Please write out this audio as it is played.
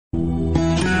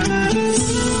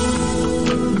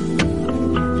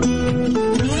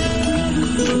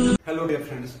Hello dear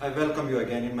friends, I welcome you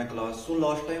again in my class. So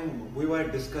last time we were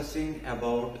discussing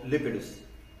about lipids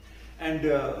and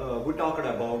we talked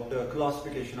about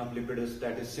classification of lipids,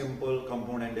 that is simple,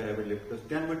 compound and derivative lipids.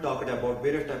 Then we talked about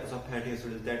various types of fatty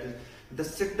acids, that is the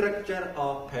structure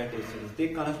of fatty acids. They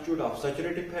constitute of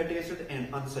saturated fatty acid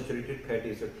and unsaturated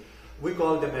fatty acid. We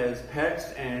call them as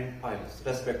fats and oils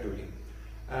respectively.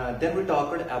 Then we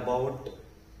talked about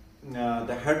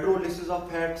the hydrolysis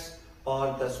of fats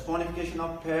or the saponification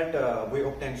of fat. We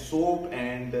obtain soap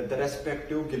and the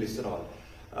respective glycerol.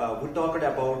 We talked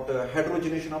about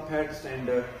hydrogenation of fats, and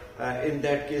in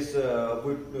that case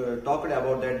we talked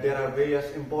about that there are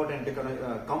various important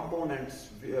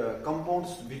compounds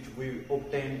which we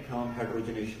obtain from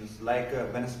hydrogenations, like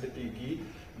vanaspati ghee,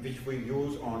 which we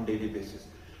use on daily basis.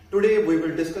 Today we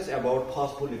will discuss about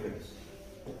phospholipids.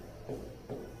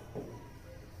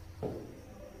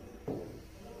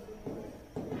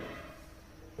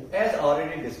 As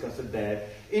already discussed that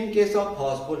in case of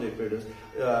phospholipids,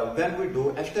 when we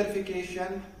do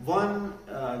esterification, one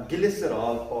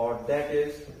glycerol, or that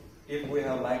is if we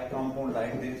have like compound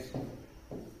like this,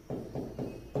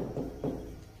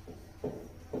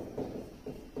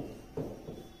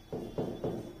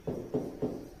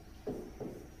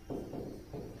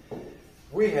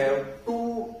 we have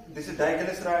two, this is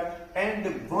diglyceride,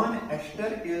 and one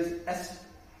ester is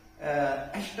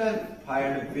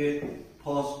esterified with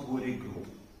phosphoric group.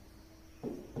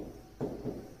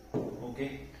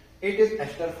 Okay, it is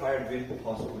esterified with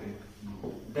phosphoric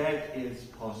group. That is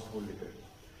phospholipid.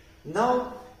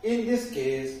 Now, in this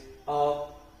case of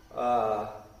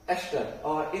ester,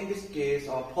 or in this case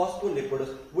of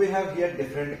phospholipids, we have here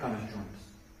different constituents.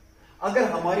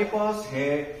 अगर हमारे पास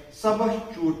है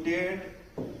substituted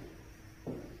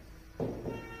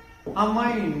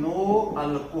amino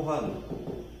alcohol,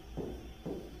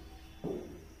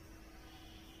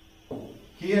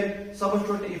 here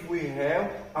substitute, if we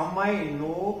have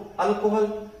amino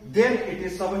alcohol, then it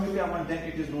is substitute amino, then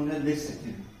it is known as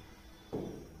lecithin.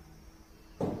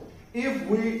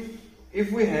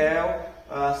 If we have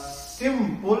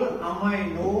simple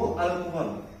amino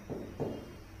alcohol,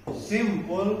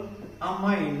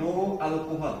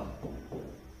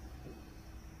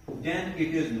 then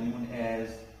it is known as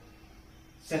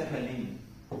cephalin.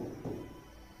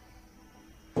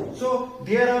 So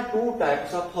there are two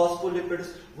types of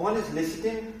phospholipids. One is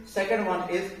lecithin, second one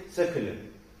is cephalin.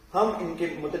 हम इनके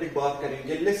मुताबिक बात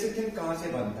करेंगे. lecithin कहां से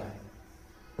बनता है?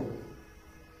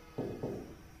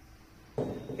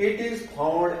 It is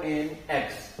found in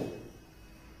eggs,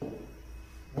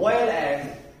 whereas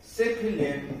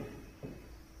cephalin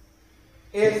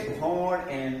is found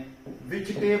in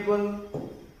vegetable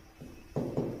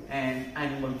and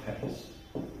animal fats.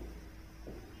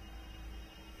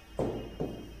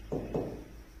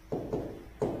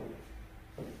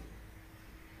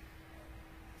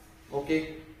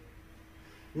 Okay.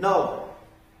 Now,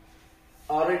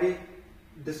 already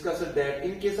discussed that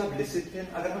in case of lecithin,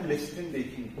 अगर हम lecithin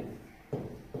देखेंगे,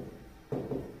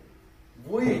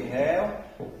 we have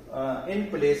in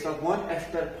place of one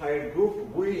esterified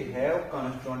group, we have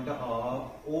constituent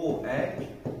of OH,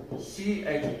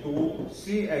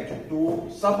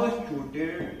 CH2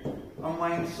 substituted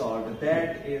amine salt,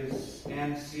 that is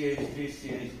NCH3,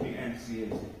 CH3 and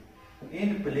CH3.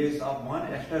 In place of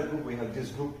one ester group, we have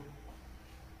this group.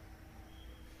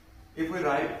 If we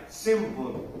write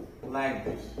simple like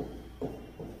this,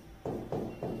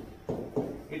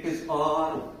 it is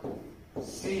R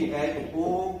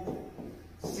CHO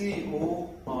CO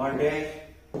R dash,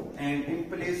 and in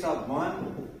place of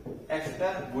one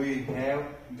ester we have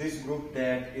this group,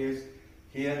 that is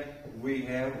here we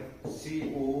have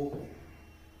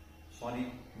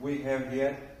we have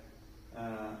here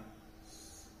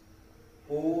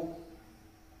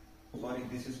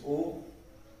this is O,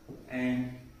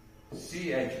 and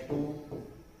CH2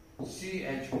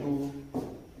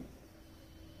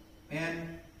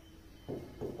 N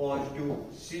positive,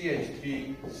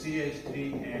 CH3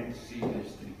 and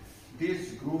CH3.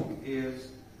 This group is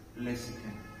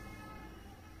lecithin.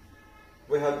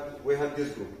 We have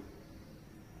this group.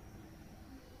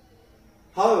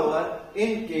 However,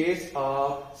 in case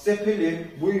of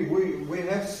cephalin, we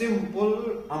have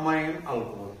simple amino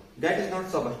alcohol. That is not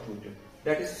substituted.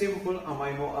 That is simple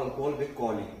amino alcohol with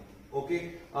choline.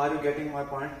 Okay, are you getting my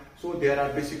point? So there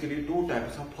are basically two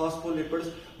types of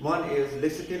phospholipids. One is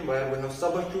lecithin, where we have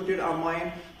substituted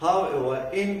amine. However,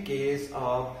 in case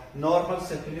of normal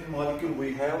cephalin molecule,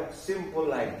 we have simple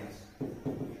like this.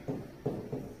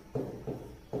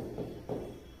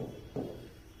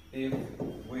 If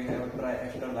we have a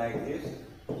triester like this,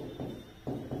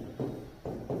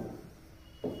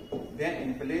 then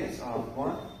in place of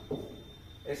one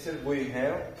acid we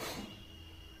have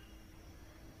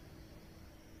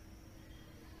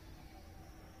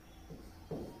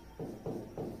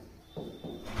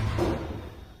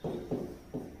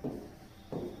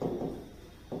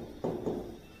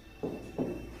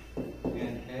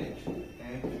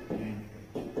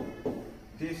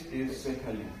this is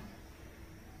cephalin.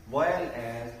 While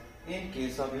as in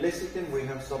case of lecithin we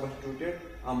have substituted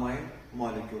amine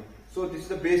molecule. So this is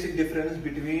the basic difference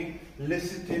between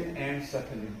lecithin and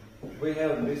cephalin. We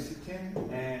have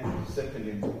lecithin and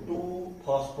cephalin, two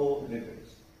phospholipids.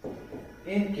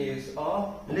 In case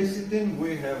of lecithin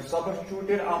we have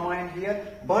substituted amine here,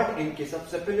 but in case of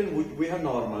cephalin we have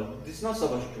normal. This is not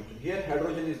substituted. Here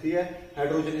hydrogen is there,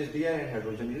 and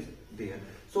hydrogen is there.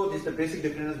 So this is the basic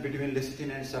difference between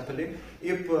lecithin and cephalin.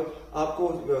 If आपको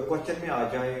question में आ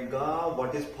जाएगा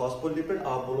what is phospholipid,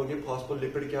 आप बोलोगे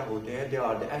phospholipid क्या होते हैं? They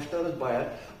are the esters by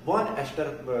one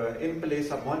ester in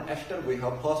place of one ester we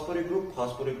have phosphoric group.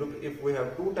 Phosphoric group, if we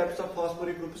have two types of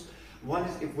phosphoric groups, one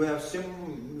is if we have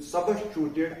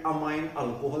substituted amine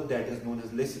alcohol, that is known as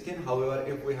lecithin. However,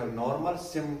 if we have normal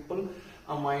simple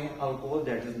amine alcohol,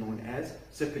 that is known as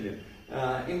cephalin.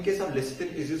 In case of lecithin,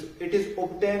 it is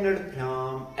obtained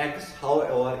from eggs.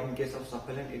 However, in case of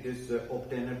cephalin, it is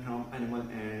obtained from animal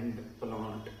and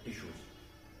plant tissues.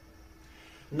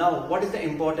 Now, what is the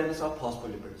importance of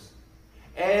phospholipids?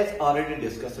 As already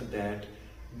discussed that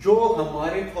जो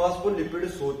हमारे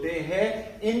phospholipids होते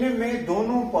हैं इनमें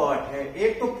दोनों part है,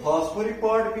 एक तो phosphoric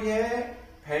part भी है,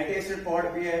 फैटी एसिड पार्ट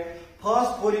भी है.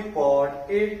 Phosphoric part,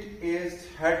 it is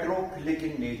hydrophilic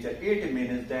in nature. It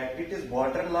means that it is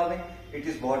water loving, it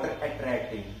is water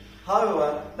attracting.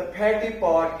 However, the fatty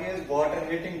part is water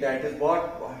hating, that is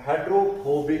what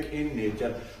hydrophobic in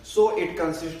nature. So it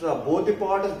consists of both the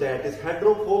parts, that is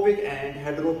hydrophobic and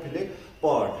hydrophilic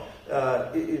part.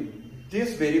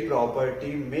 This very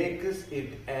property makes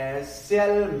it as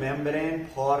cell membrane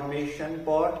formation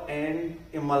part and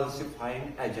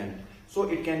emulsifying agent. So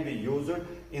it can be used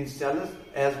in cells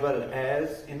as well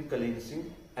as in cleansing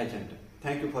agent.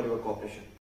 Thank you for your cooperation.